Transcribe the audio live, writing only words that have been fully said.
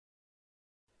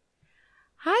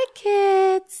Hi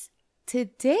kids!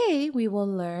 Today we will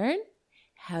learn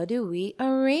how do we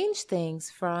arrange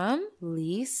things from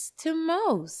least to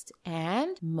most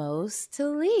and most to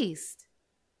least.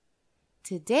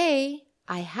 Today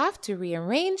I have to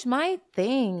rearrange my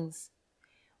things.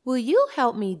 Will you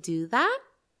help me do that?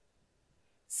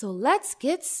 So let's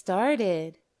get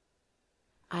started.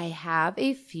 I have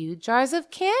a few jars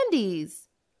of candies.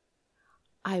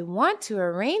 I want to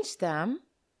arrange them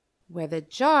where the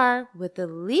jar with the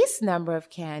least number of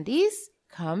candies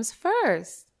comes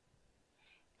first,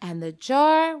 and the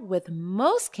jar with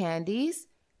most candies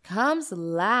comes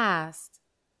last.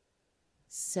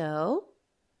 So,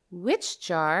 which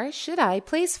jar should I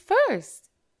place first?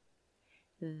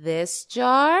 This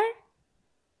jar?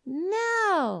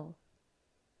 No.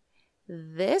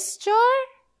 This jar?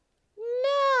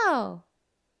 No.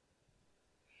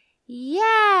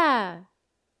 Yeah.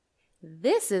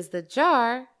 This is the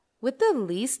jar with the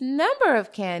least number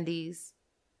of candies.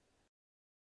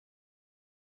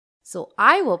 So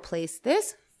I will place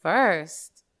this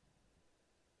first.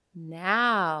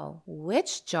 Now,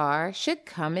 which jar should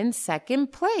come in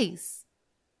second place?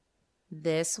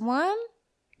 This one?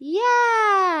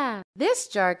 Yeah! This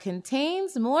jar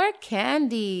contains more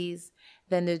candies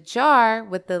than the jar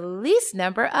with the least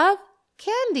number of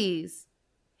candies.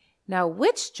 Now,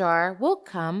 which jar will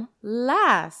come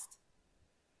last?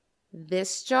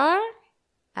 This jar,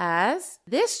 as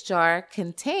this jar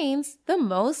contains the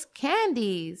most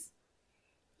candies.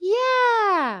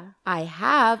 Yeah! I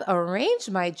have arranged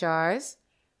my jars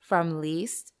from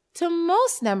least to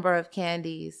most number of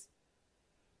candies.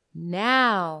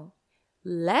 Now,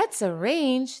 let's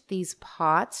arrange these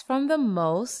pots from the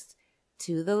most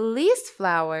to the least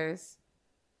flowers.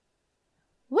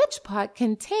 Which pot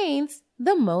contains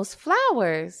the most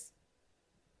flowers?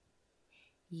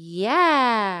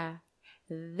 Yeah,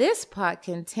 this pot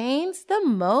contains the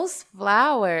most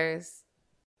flowers.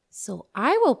 So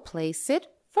I will place it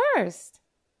first.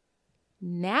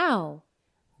 Now,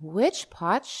 which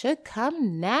pot should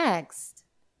come next?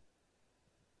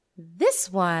 This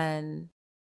one.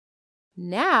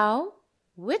 Now,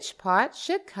 which pot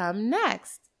should come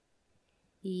next?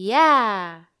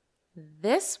 Yeah,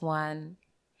 this one.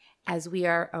 As we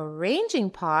are arranging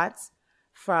pots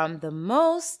from the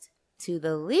most to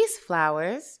the least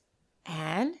flowers,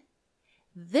 and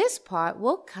this pot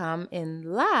will come in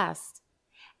last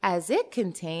as it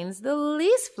contains the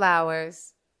least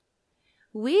flowers.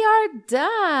 We are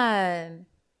done.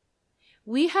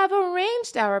 We have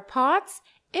arranged our pots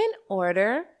in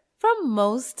order from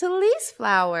most to least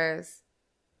flowers.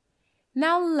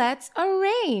 Now let's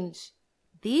arrange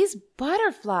these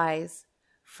butterflies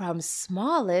from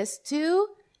smallest to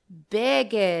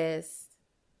biggest.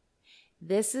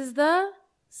 This is the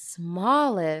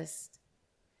smallest,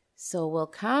 so will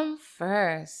come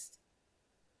first.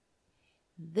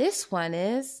 This one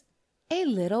is a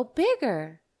little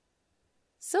bigger,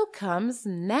 so comes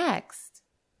next.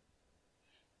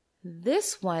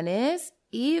 This one is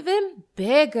even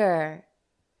bigger,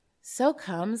 so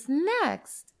comes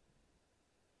next.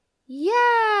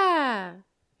 Yeah!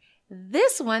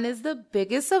 This one is the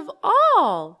biggest of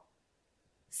all,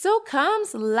 so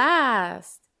comes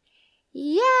last.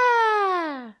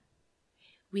 Yeah!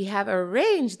 We have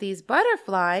arranged these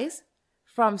butterflies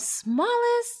from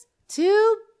smallest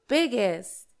to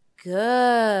biggest.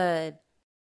 Good.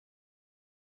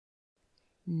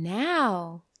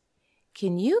 Now,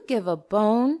 can you give a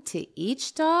bone to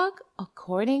each dog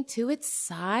according to its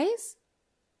size?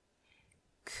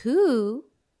 Coo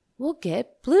will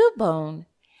get blue bone,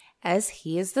 as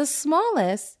he is the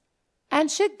smallest and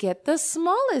should get the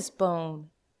smallest bone.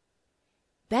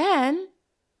 Ben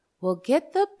will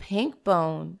get the pink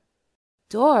bone.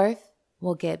 Dorth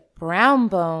will get brown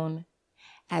bone,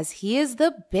 as he is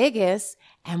the biggest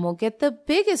and will get the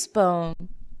biggest bone.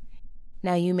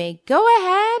 Now you may go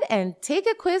ahead and take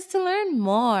a quiz to learn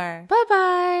more.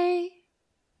 Bye-bye.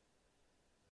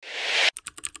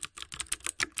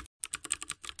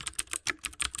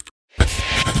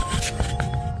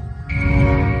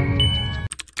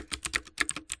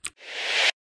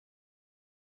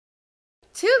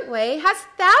 Tutway has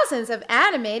thousands of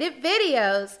animated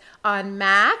videos on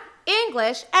math,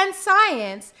 English, and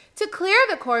science to clear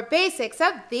the core basics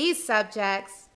of these subjects.